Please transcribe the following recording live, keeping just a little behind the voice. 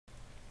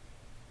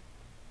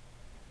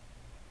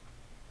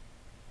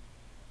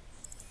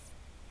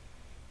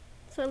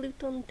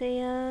Saluton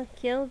Thea,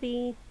 kiel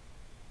vi?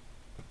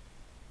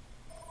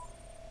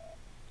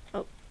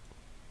 Oh.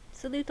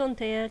 Saluton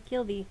Thea,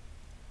 kiel vi?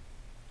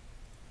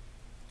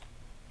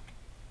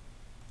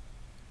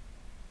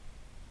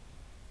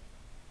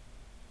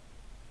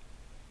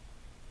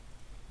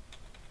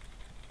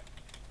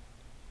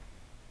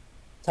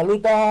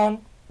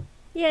 Saluton!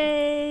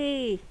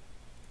 Yay!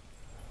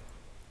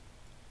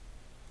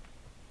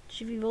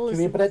 Ĉu vi volas... Ĉu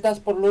vi pretas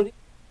por ludi?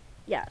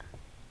 Ja.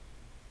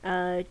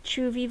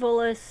 Ĉu vi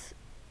volas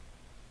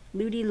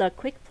ludi la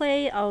quick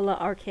play aŭ la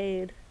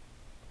arcade?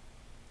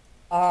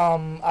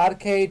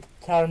 Arcade,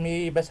 ĉar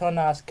mi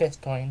bezonas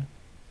kestojn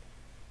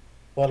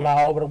por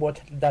la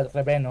Overwatch dat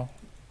reveno.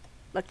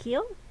 La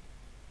kio?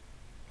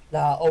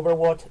 La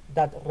Overwatch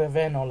dat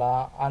reveno,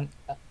 la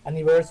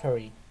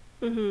anniversary.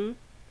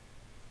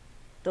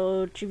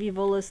 Do ĉu vi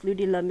volas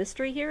ludi la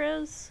Mystery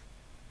Heroes?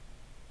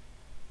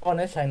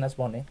 Bone, ŝajnas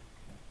bone.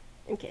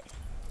 Okay.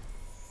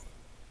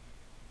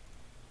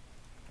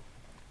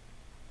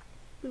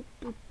 Boop,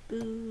 boop,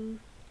 boo.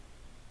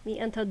 Mi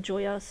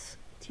antaŭĝojas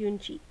tiun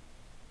ĉi.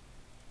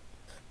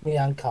 Mi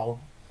ankaŭ.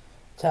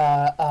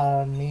 Ĉar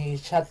mi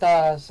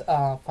ŝatas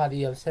fari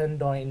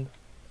elsendojn,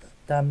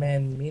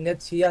 tamen mi ne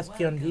scias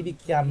kion diri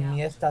kiam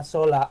mi estas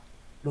sola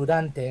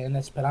ludante en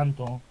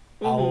Esperanto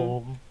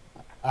aŭ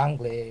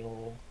angle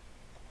o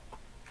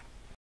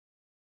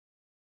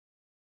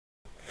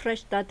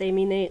Freŝdate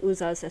mi ne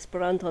uzas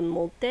Esperanton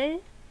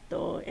multe,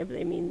 do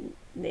eble mi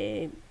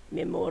ne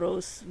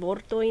memoros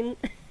vortojn.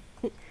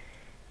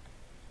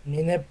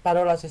 mi ne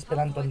parolas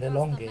Esperanton de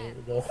longe,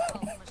 do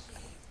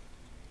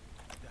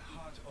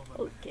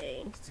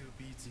Okay.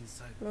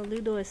 La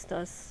ludo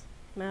estas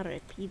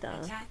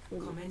malrapida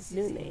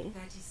nune.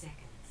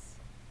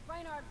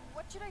 Reinhard,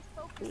 what should I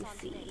focus Let me on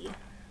see. today?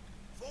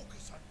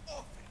 Focus on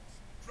offense.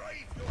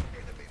 Drive your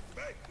enemy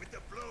back with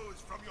the blows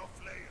from your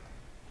flail.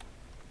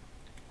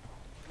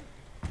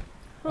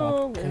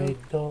 Oh, okay, well.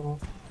 do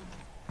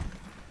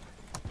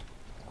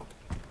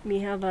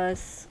Mi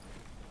havas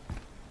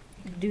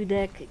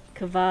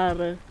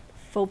 24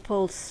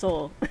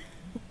 fopolsoj.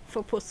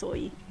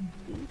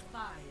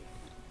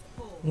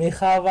 mi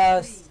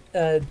havas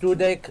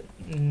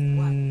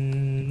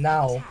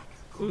 29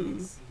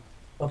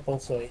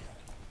 propulsoj.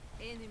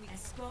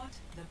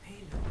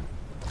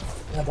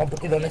 La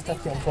computilo ne estas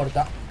tiom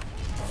forta.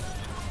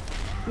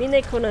 Mi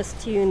ne konas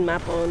tiun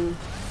mapon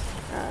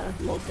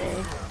multe.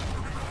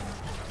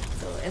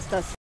 So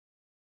estas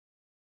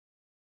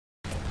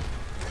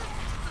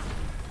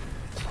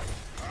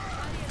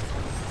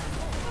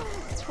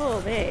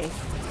oh, ve.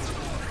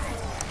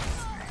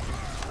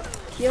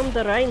 Kiom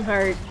da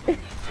Reinhardt?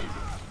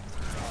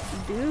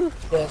 Du?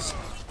 Yes.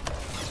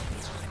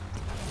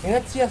 Mi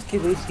ne scias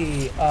kiel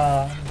uzi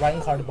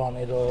Reinhardt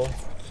bone, do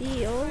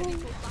Kio?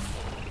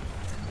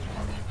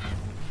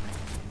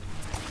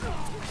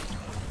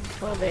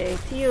 Oh, ve.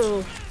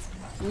 Tiu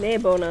ne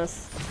bonas.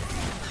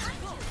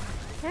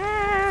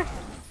 Ah!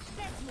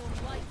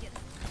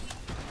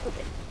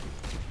 Okay.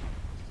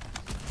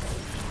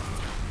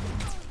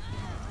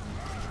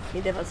 Mi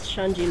devas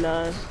ŝanĝi la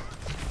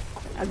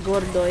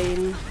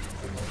agordojn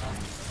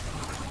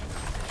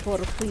por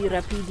pli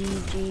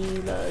rapidigi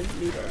la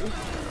ludon.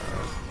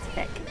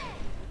 Heck.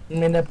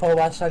 mi ne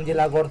povas ŝanĝi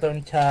la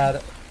gordon,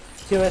 ĉar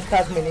tio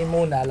estas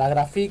minimuna. La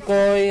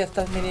grafikoj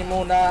estas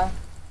minimuna,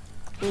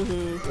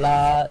 la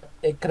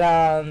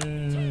ekran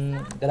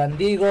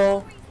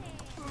grandigo,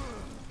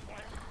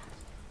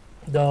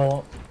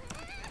 do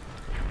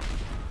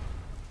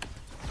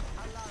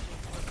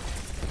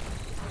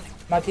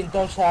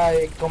Macintosaj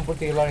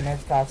komputiloj ne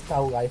estas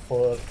taŭgaj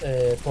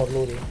por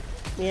ludi.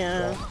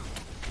 Yeah.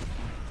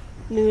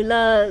 Nu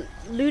la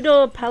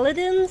Ludo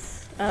Paladins,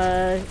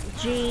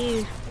 G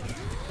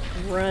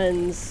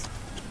runs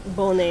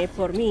bone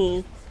por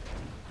mi.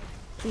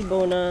 Pli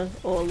bona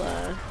ol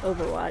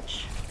Overwatch.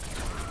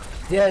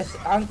 Yes,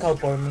 ankaŭ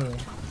por mi.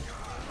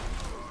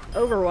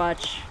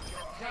 Overwatch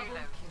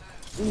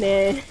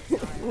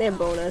ne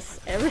bonas.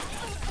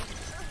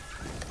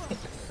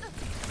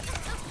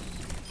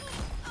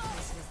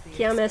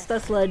 Kiam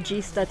estas la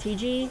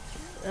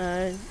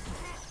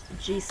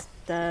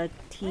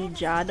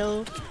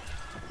ĝistatiĝado,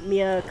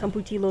 mia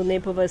komputilo ne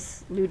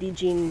povas ludi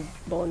ĝin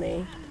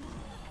bone.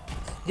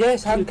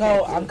 Yes,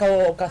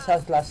 ankaŭ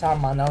okazas la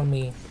saman al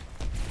mi.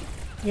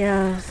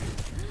 Ja.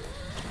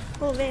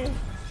 Oh, ve.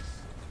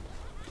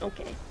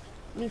 Okay.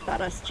 Mi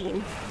faras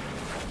ĝin.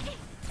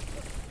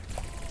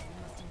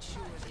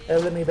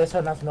 Eble mi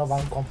bezonas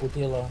novan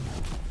komputilon.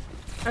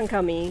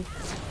 Ankaŭ mi.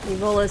 Mi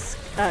volas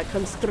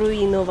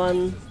konstrui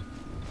novan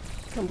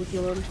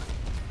komputilon.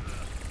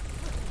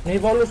 Mi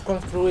volus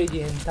konstrui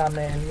ĝin,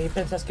 tamen mi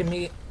pensas ke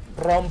mi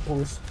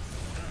rompus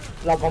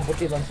la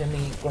komputilon se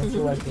mi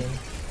konstruas ĝin.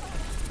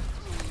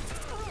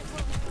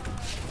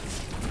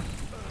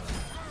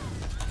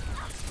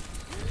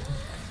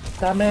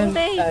 Tamen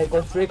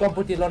konstrui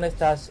komputilon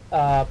estas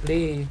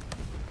pli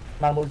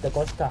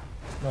malmultekosta,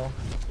 no?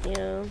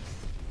 Yeah.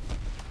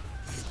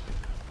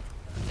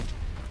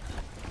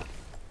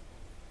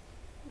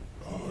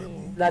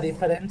 la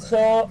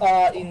diferència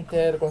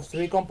inter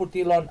construir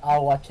computilon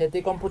au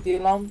aceti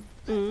computilon,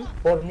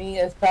 por mi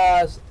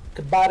estas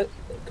kvar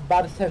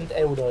 100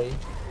 euroi.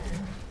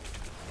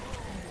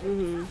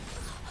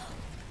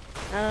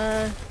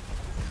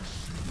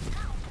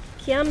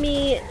 Kiam mi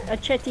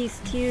aĉetis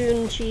tiun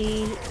ĉi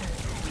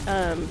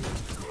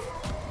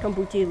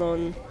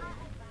komputilon,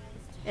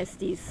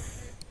 estis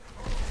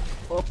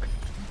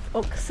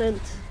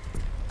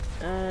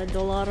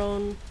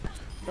 $800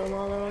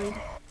 dolaroj.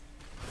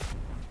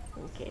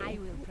 Okay. I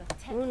will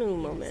protect Unu the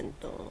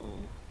momento.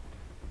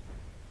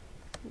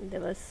 Mi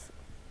devas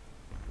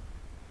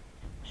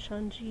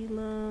ŝanĝi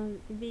la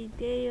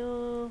video.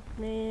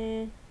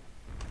 Ne.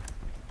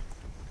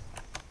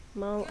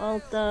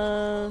 Malalta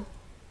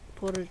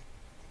por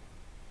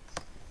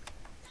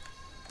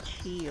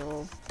ĉio.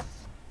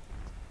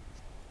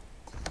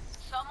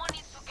 Someone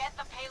needs to get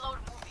the payload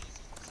moving.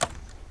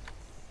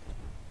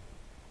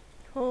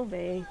 Ho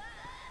ve.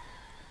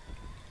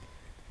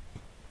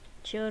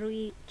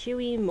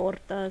 Ĉiuj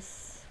mortas.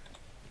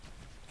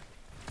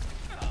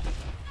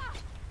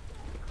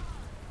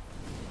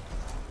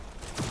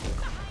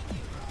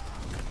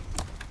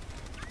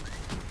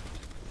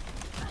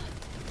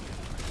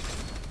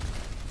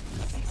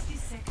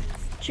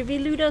 Ĉu vi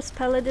ludas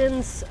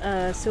paladins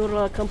sur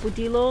la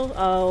komputilo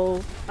aŭ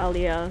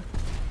alia?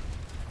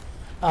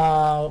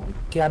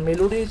 Kiam mi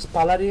ludis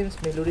paladins,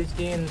 mi ludis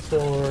ĝin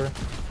sur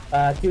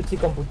tiu ĉi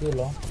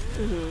komputilo.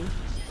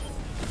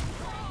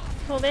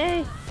 Ho ve.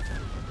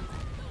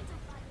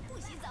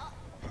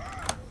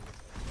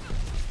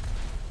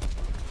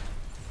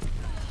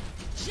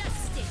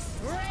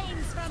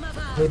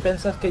 Mi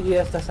pensas ke ĝi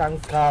estas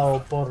ankaŭ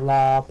por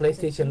la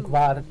PlayStation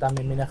 4,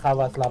 tamen mi ne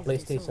havas la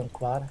PlayStation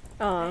 4.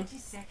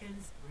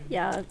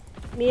 Ja,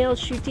 mi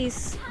elŝutis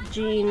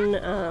ĝin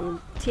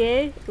tie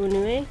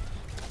unue,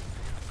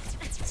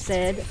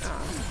 sed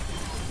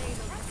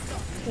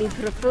mi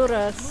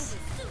preferas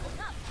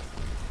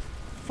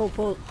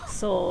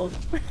foposo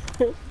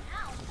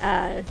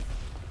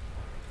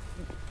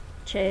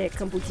ĉe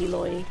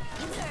komputiloj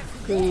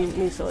kun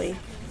musoj.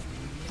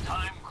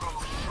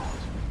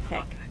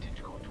 Heck.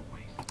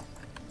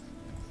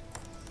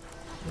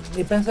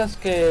 Mi pensas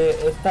que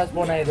estas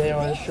bona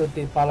ideo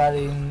ŝuti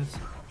paladins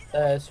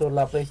sur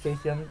la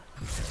PlayStation,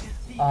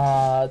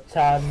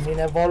 ĉar mi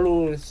ne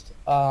volus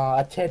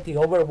aĉeti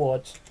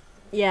Overwatch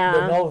Ja,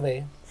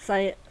 denove.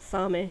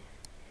 same.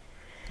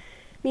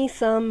 Mi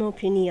same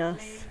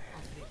opinias.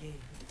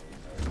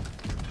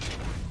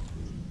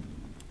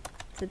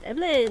 Sed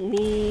eble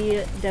mi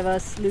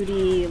devas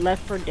ludi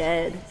Left 4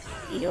 Dead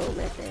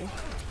iomete.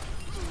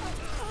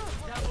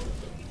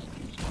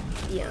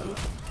 Iam.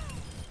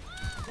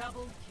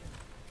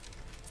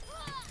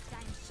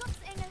 Dein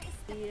Schutzengel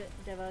ist Mi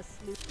devas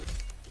ludi.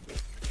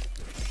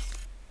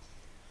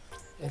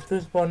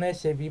 Estus bone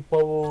se vi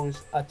povus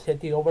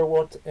aĉeti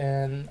Overwatch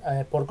en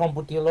por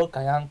komputilo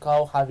kaj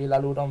ankaŭ havi la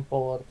ludon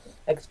por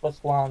Xbox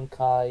One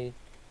kaj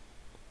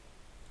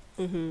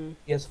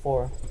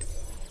PS4.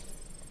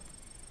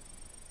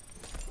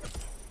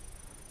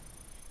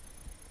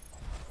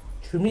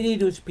 Ĉu mi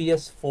dirus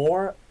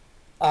PS4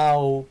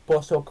 aŭ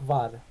poso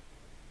 4?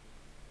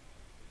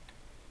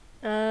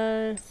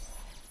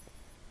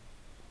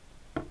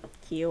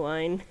 Kio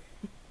ajn.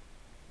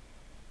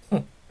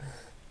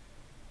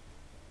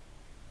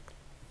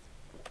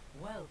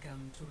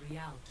 Welcome to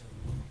Rialto.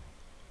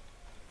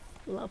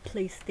 La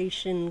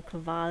PlayStation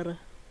 4.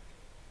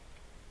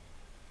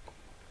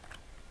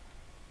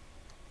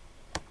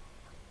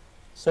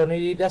 Sony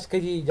diras ke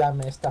ĝi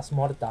jam estas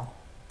morta.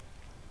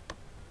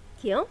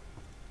 Kio?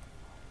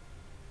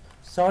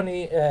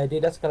 Sony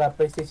diras ke la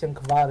PlayStation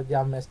 4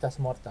 jam estas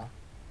morta.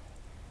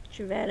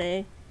 Ĉu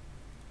vere?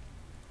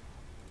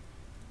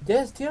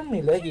 Jes, tion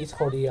mi legis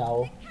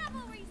hodiaŭ.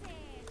 Cavalry's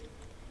here.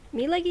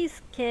 Mi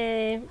legis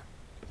ke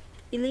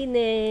ili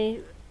ne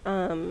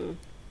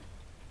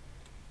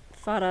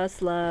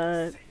faras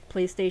la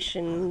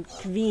PlayStation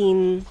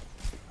 5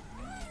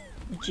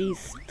 ĝis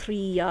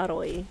 3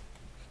 jaroj.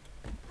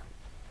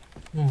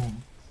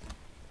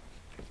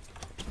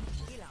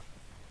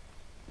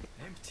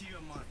 Empty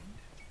your mind.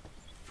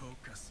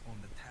 Focus on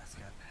the task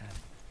at hand.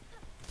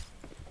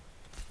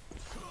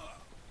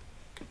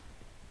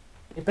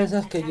 Mi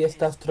pensas ke ĝi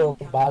estas tro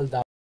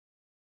baldaŭ.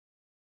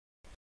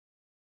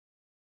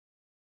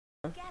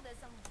 Gather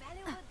some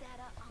valuable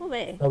data on Ho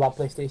ve. Nova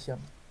PlayStation.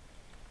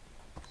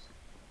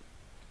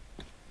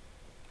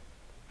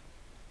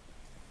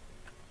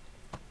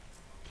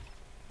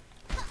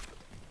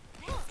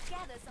 Let's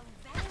gather some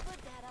valuable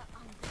data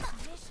on this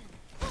mission.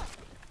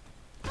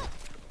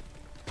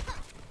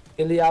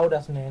 Ili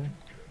aŭdas nin.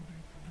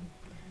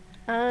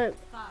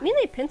 Mi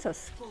ne pensas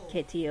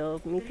ke tio.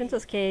 Mi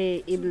pensas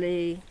ke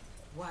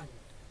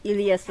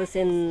ili estas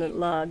en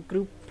la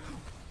grup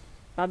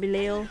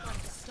babileo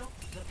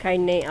kaj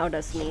ne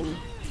aŭdas nin.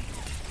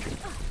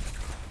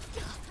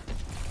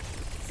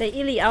 Se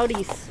ili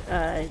aŭdis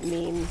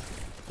min,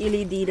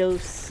 ili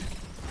diros,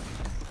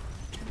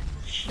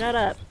 "Shut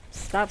up!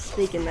 Stop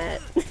speaking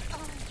that."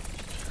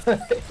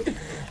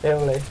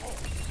 Eble.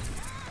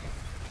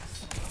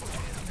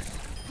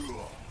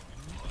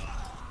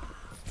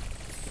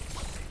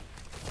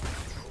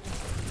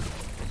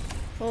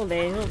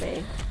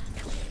 Ove.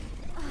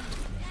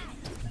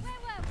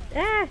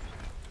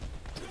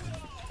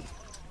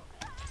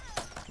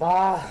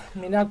 Ah!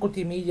 Mina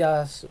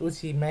kutimillas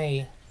usi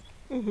mei.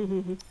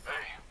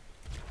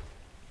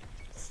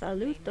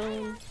 Saluto.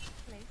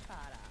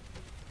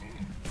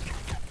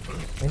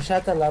 Mi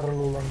chata la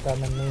rolulon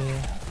tamen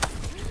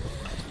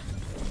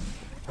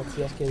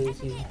mi...Ocias que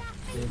disi...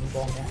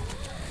 Bone.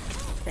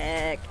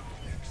 Back.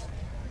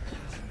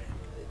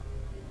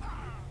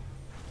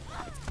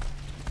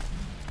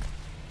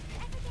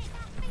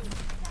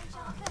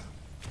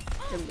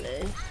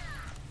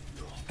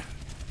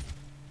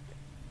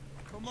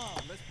 Come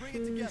on, let's bring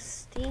it together.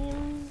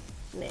 Steam?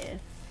 Nah.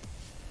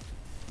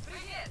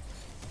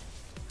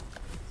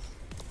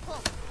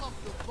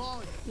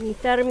 Mi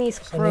fermis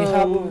Se mi Chrome,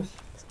 havus...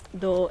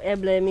 do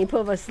eble mi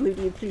povas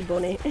ludi pli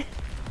bone. The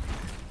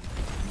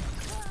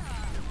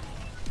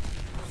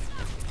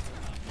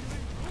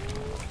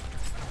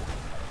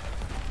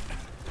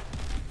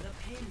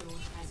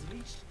payload has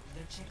reached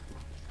the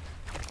checkpoint.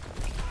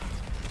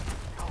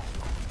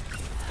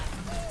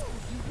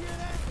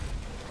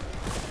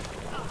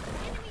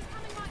 Enemies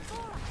coming right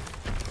for us.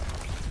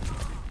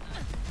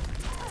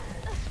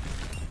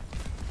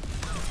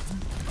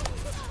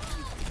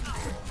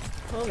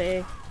 Ove.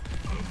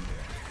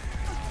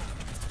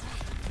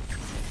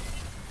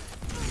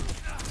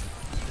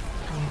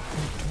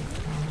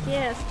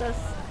 Yes,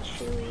 that's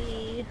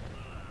chewy.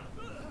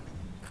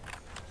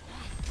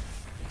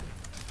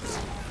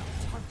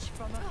 Touch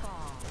from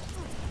afar.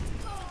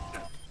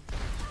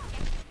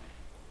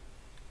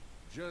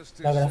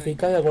 La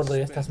grafika de gordo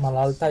estas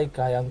malaltaj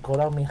kaj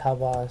ankoraŭ mi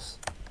havas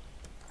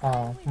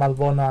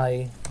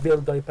malbonaj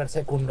bildoj per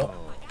sekundo.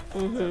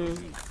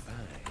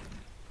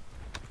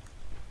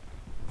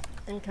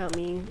 Ankaŭ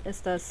mi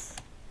estas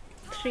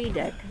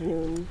 30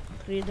 nun.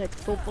 30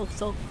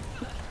 foposo.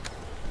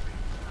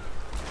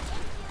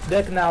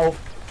 Dek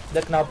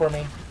naŭ por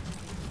mi.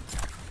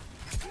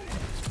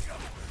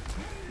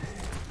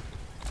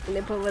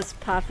 Ne povas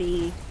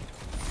pafi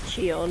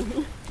ĉion.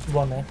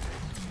 Bone.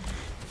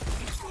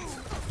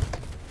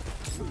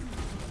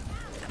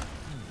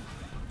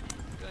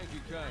 Thank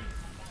you, kind.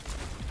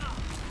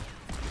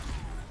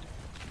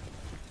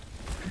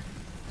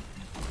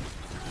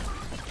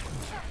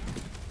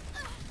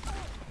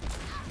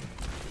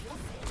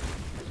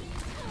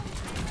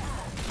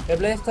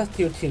 Eble estas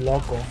tiu ĉi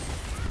loko.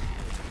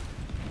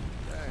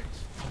 Thanks.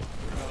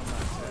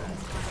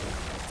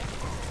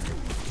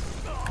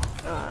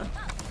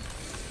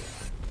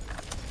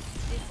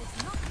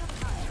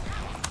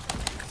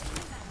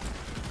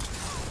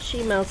 She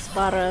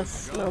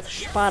malsparas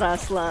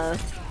la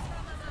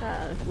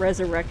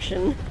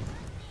resurrection.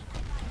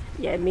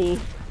 Yeah, me.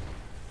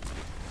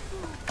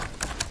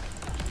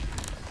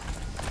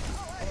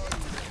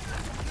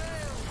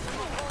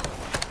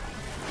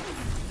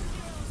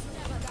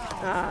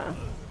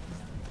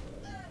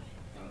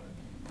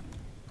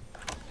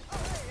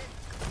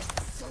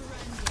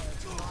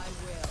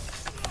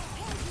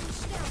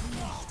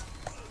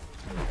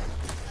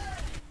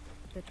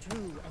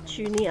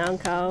 Ĉu ni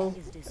ankaŭ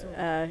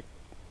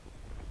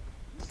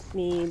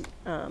ni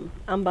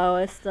ambaŭ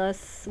estas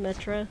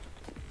metra?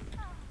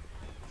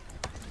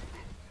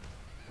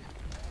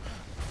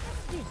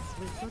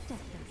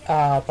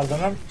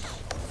 Pardon.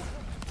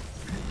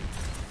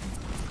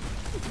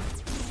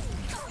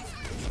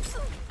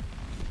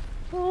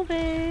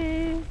 Ove.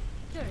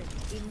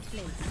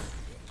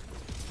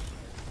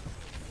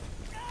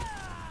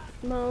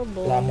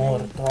 Malbone. La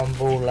morto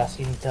ambulas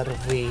inter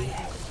vi.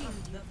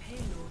 The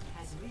payload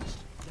has reached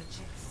the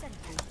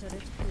checkpoint.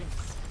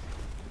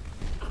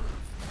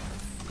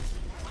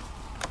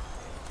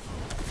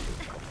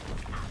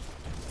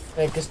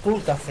 Che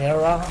stulta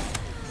Ferra.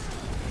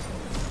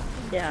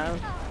 Yeah.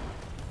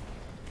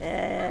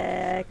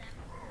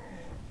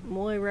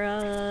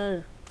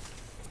 Moira.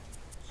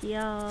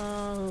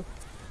 Kial.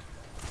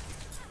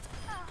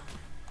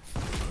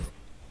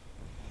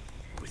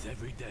 With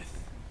every death.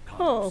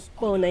 Oh,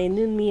 bone,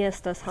 nun mi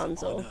estas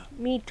Hanzo.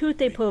 Mi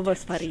tute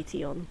povas fari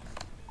tion.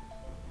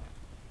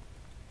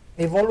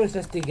 Mi volus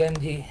esti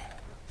Genji.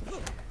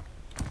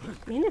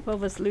 Mi ne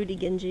povas ludi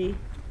Genji.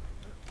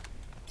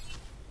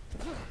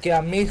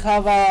 Kiam mi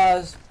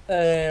havas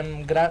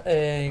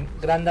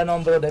granda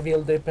nombro de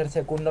bildoj per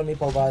sekundo, mi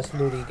povas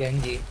ludi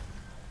Genji.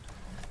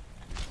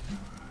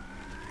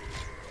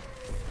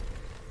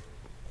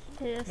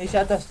 Yes. Mi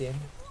ŝatas tion.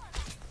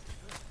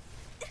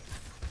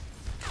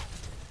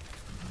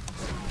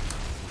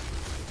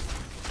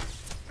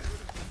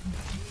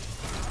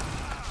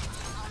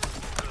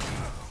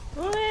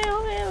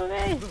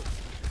 Okay.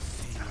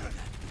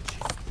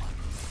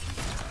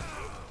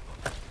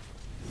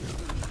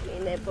 Mi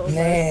ne povas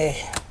Ne.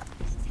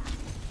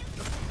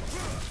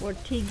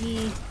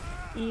 mortigi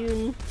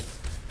iun.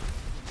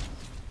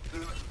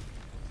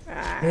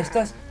 Mi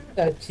estas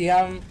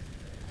ĉiam...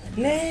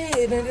 Ne,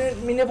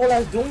 mi ne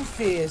volas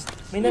Doomfist.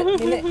 Mi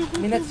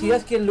ne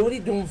scias kiel ludi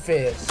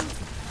Doomfist.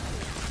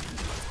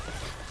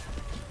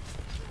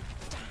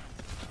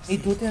 Mi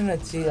tute ne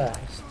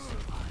scias.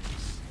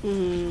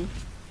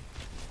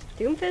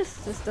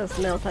 Doomfist? This does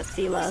melt at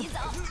Sila.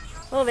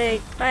 Oh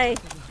wait, bye.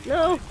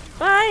 No,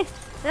 bye!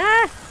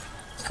 Ah!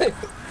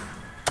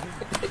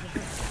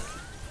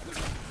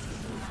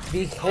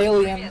 The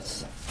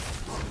aliens.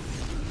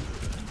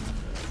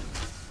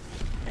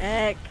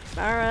 Heck,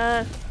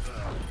 Bara.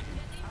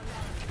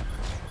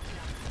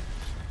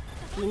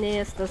 Kune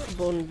estas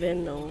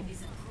bonveno.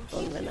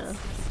 Bonvena.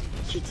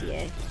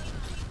 GTA.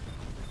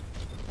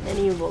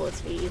 Neniu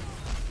volas vi.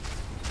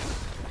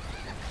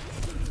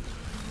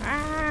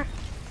 Ah!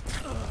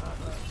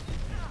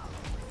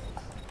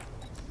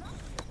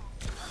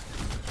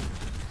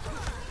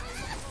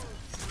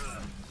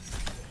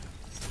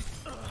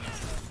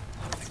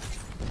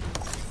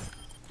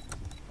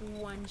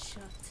 One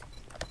shot.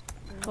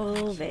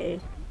 Oh weh.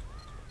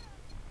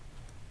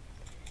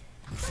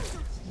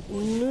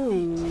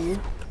 Nu.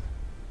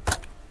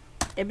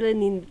 Eble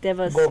ni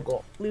devas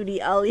Gogo. ludi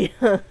alia.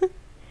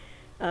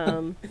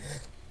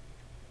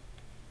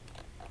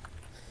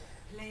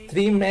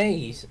 3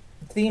 Mays.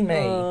 3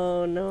 May.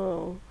 Oh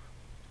no.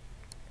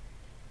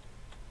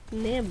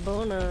 Ne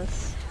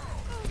bonas.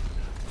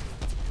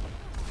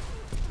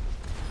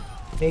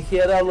 Mi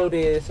quiero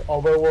ludis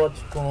Overwatch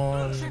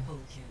con Triple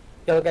kill.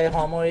 kelkaj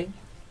homoj.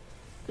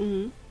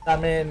 Mhm.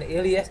 Tamen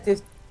ili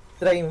estis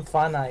tre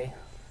infanaj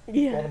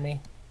Yeah. por mi.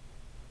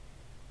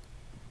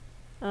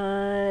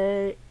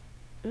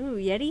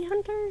 Yeti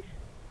Hunter?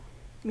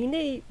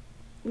 Mine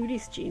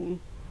ludis gin.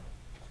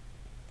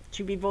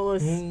 Ĉu vi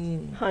volas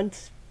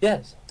hunt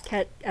Yes.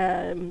 cat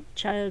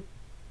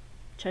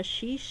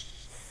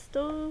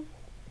chashisto?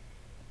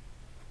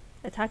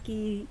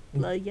 Ataki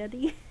la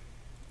Yeti?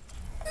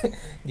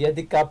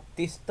 Yeti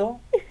kaptisto.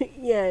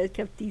 Yeah,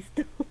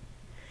 captisto.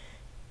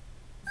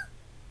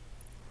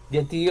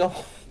 Yetio.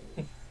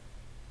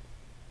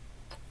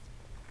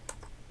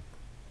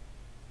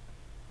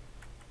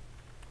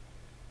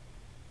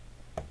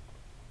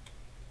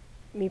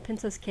 Mi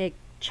pensas ke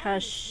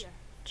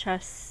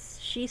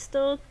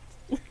chashisto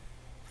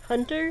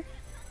hunter?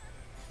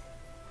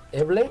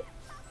 Eble?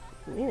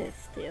 Mi ne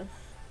scias.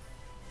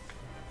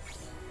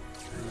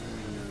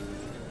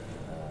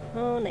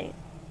 Oh ne.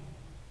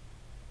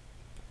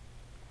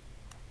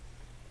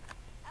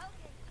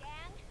 Okay,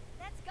 gang,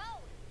 let's go.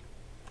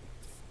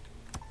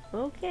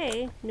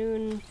 Okay,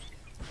 nun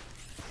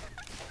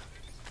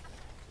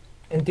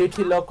En tiu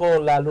ĉi loko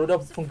la ludo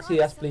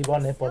funkcias pli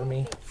bone por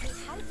mi.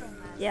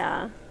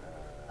 ja.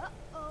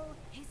 Uh-oh,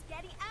 he's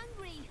getting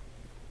angry.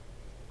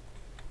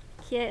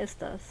 Kie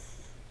estas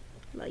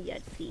la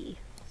Yeti?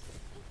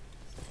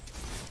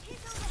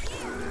 He's over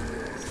here.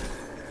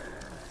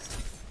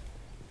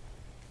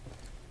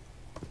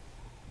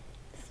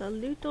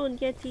 Saluton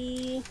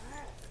Yeti.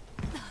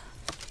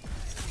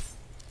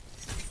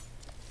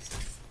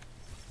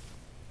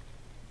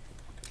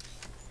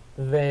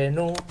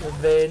 Venu,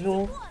 venu,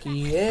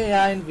 kie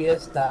ajn vi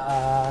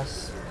estas?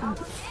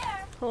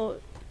 Oh.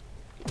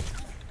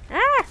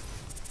 Ah!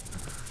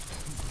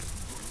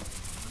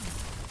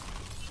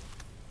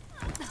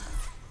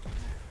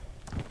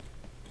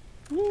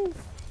 Mm.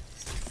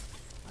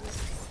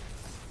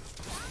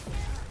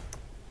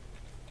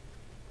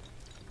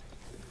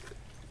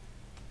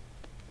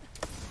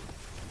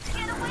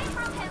 Get away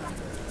from him.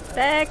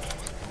 Back!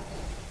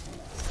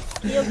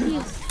 Heal,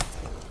 please.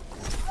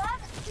 Run,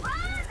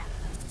 run.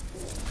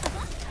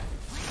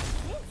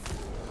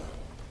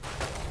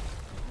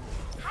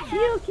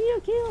 Heal, heal,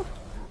 heal.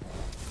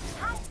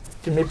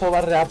 Ĉu mi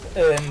povas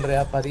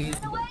reaparigi?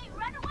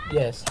 Run away.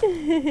 Yes.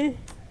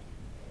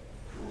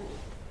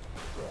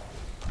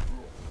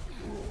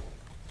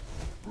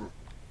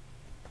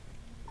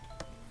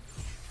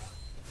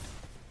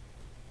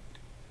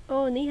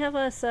 Oh, ni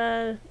havas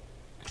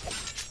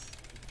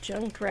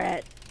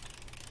Junkrat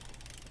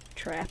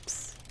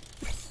traps.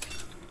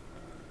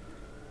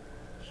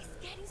 He's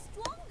getting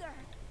stronger.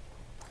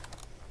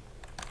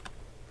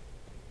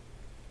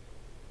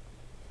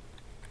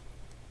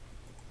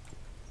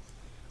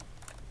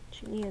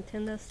 Ĉu ni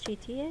atendas ĉi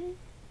tie?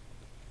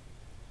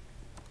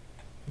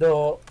 Do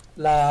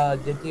la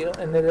jetio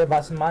ne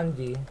devas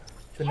manĝi,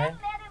 ĉu ne?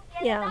 Let him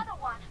get Yeah. another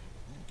one.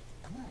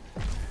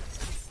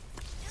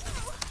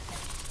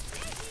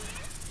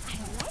 I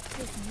like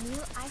this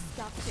new ice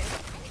sculpture.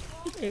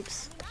 Oops.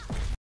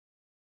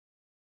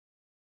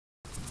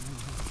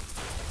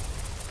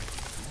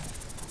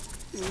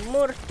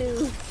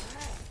 Mortu.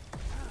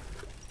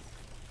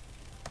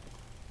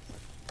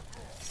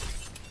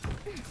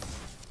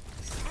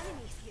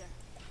 Enemies here.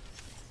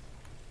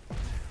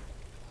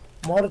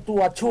 Mortu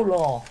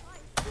aĉulo!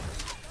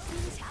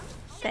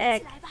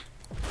 Back. 来吧。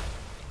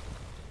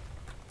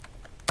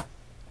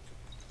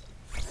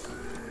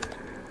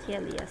 Kie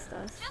li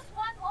estas? Just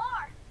one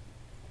more.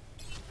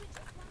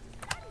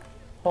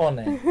 Ho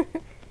ne.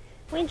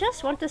 We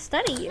just want to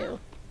study you.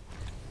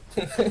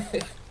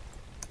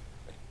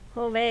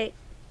 Oh wait.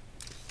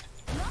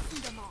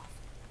 Knocking them off.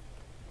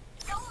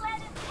 Don't let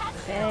him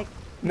catch Back.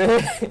 Ne.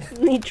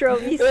 Ni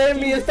trovis.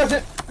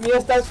 Mi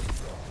estas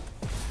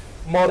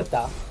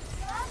morta.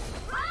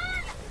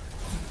 Run!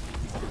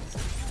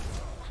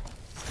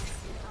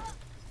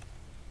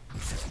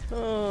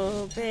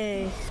 Oh,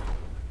 bae.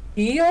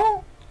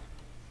 Kio?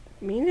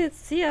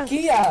 Minutes, Kial?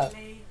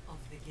 Play of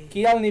the game.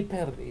 Kial ni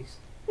perdis?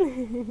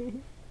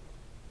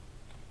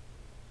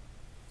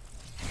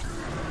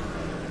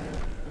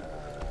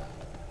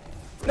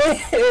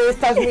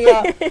 Estas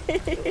mia...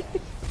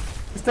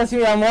 Estas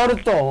mia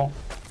morto.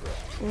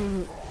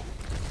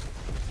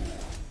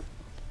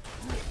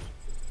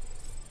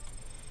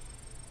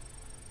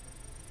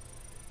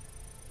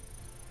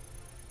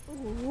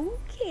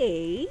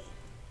 Okay.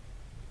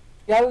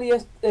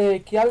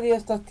 Kial li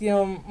estas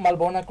tiom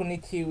malbona kun ni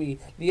ĉiuj?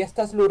 Li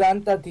estas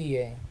luranta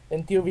tie,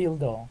 en tiu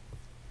bildo.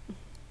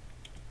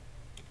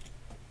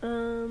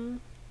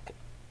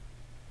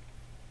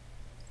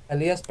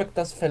 Li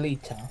aspektas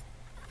feliĉa.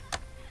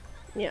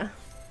 Yeah.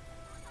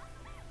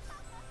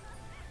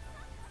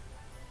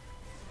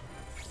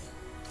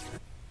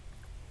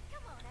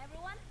 Come on,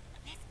 everyone.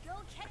 Let's go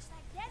catch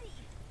that Yeti.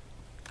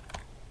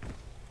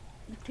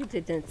 Tu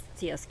didn't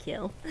see us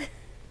kill.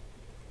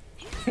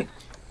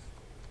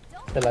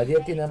 Se la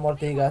Yeti ne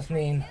mortigas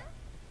nin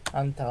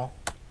antaŭ.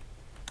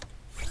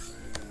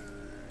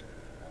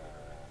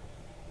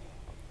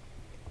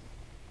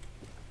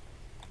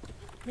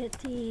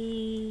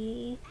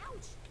 Yeti.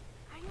 Ouch.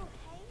 Are you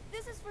okay?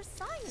 This is for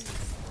science.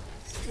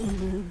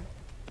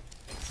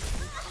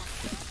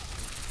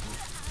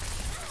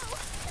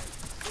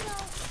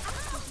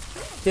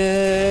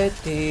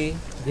 Yeti,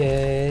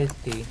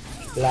 Yeti,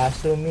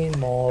 lasu min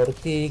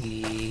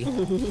mortigi.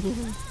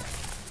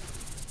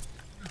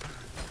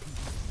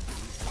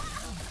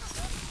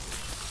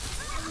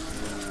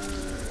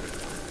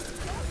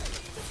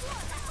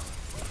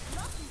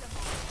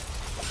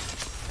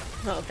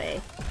 Oh,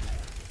 bae.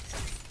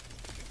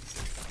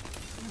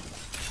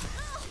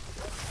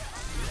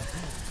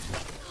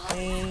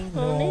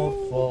 No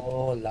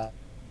vola,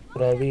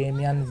 trovi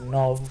mian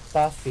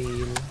nova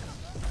fil.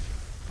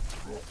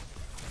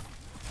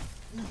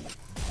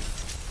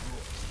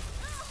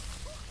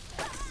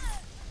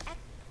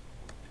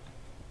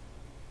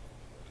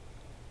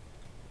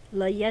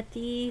 La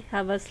Yeti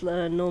havas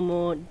la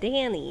nomo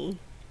Danny.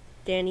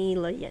 Danny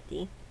la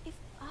Yeti. If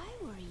I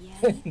were a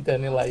Yeti,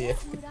 Dani la what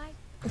Yeti. would I?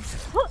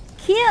 Oh,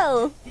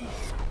 kill!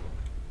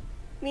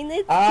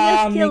 Minutes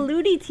Mi kill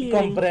Ludi team.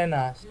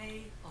 komprenas.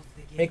 Play of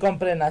the Mi game.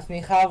 komprenas.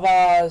 Ni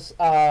havas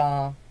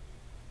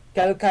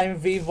kelkajn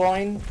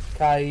vivojn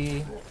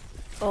kaj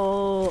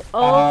Oh,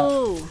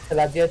 se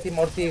la Yeti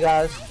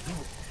mortigas.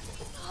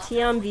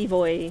 tiam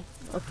vivoi.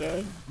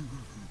 Okay.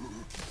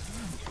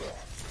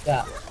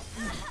 Ja.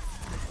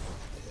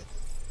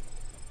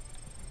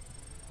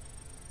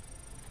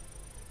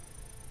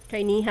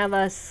 Kaj ni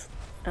havas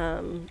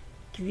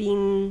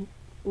kvin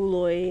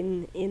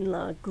uloin in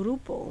la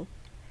grupo.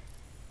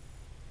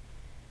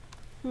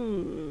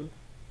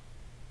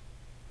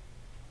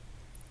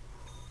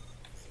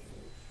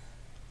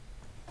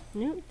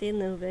 Nu,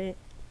 denove.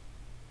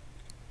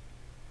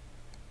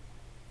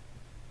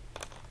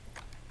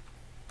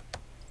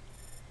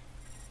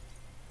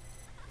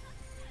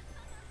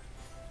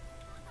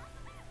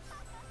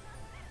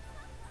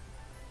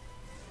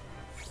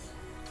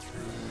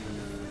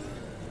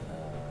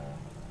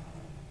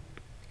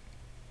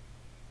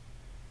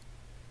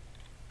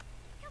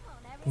 Come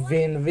on, everyone.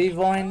 Vin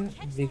vivojn,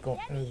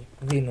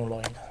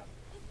 vinulojn.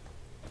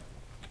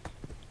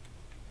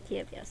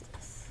 Tie vi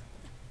estas.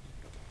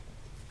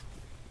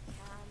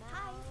 Come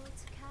out,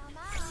 come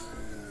out.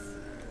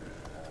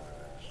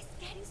 He's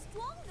getting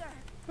stronger.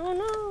 Oh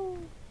no!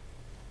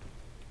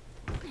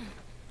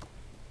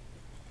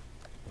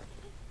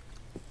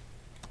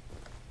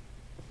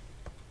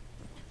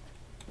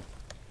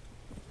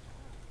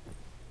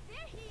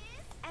 There he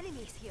is.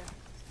 Enemies here.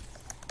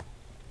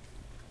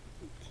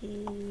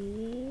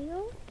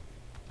 Kill.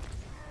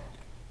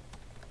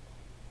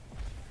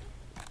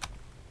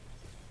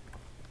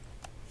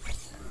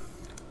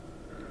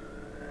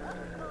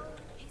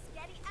 He's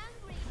getting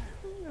angry.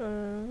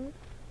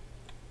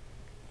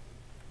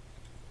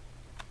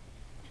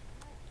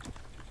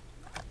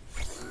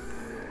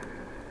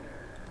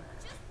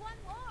 Just one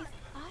more.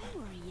 If I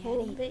were a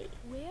Oh, Yeti, bae.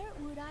 where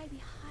would I be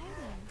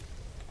hiding?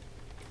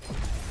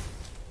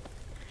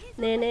 He's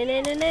Ne, over ne, ne,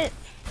 here. ne, ne.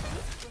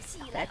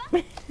 Back.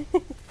 Back.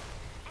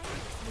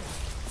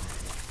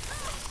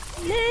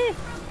 Ne!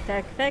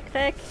 Back, back,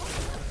 back.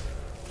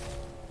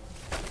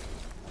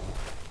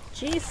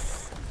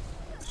 Jeez.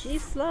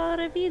 Jeez, la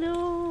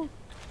rapido.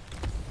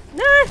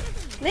 Ne!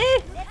 Ne!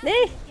 Ne!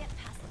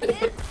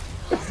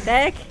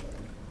 Back.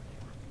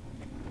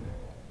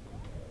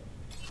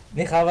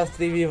 Ni havas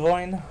 3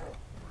 vivojn.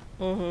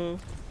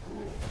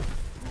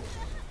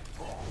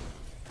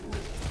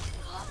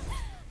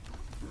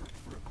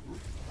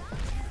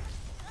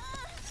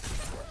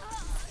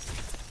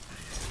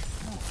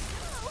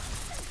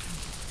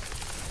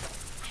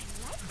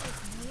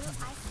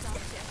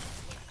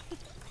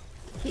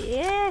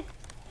 Yeah.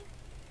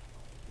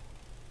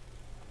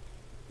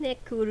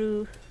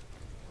 Nekuru.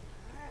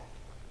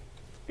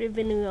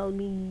 Revenu al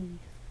mi.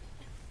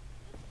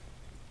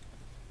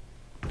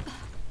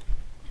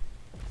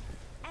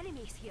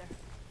 Enemies here.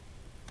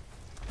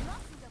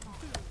 Knocking them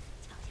off.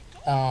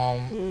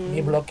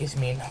 Mi blokis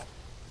min.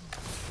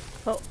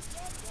 Oh.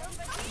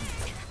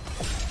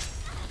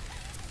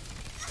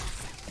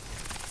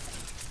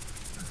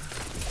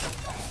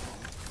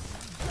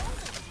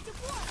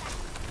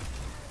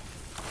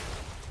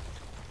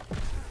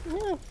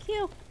 No,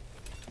 kill.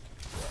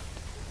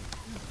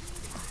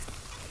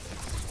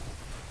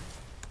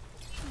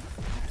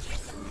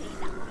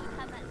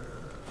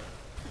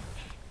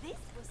 This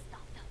will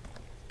stop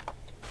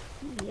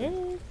them.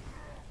 Yeah.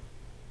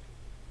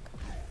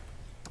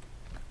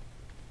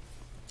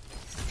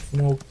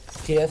 Nu,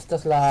 kie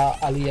estas la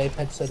aliaj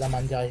pecoj da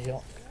manĝaĵo?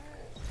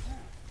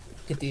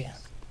 Ĉi tie.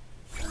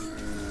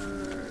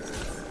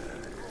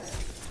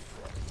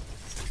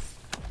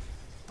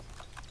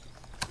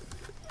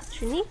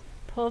 Ĉu ni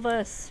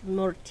povas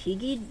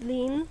mortigi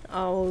lin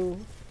aŭ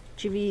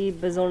ĉu vi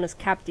bezonas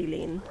kapti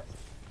lin?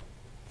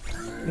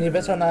 Ni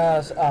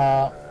bezonas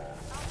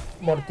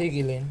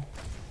mortigi lin.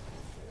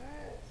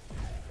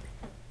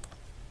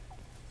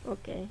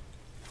 Okay.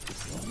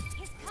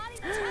 He's caught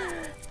in the trap.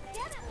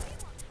 Get him.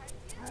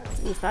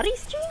 Mi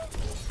faris ĝin?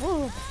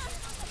 Oh.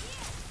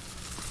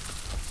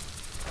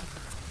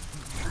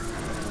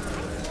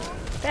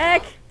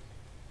 Back!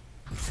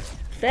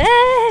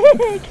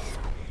 Back!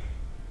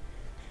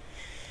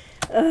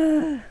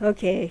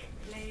 Okay.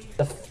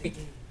 The f-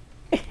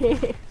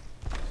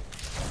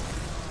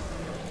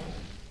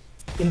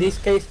 In this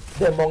case,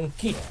 the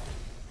monkey.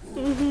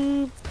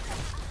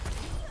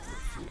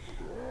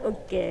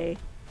 Okay.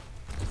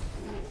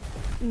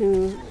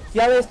 Nu,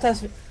 Kial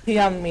estas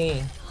tiam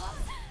mi?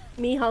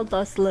 mi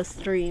haltas la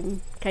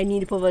stream, kaj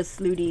ni povas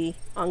ludi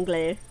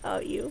angle aŭ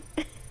iu.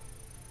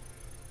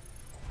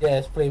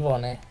 Yes, pli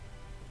bone.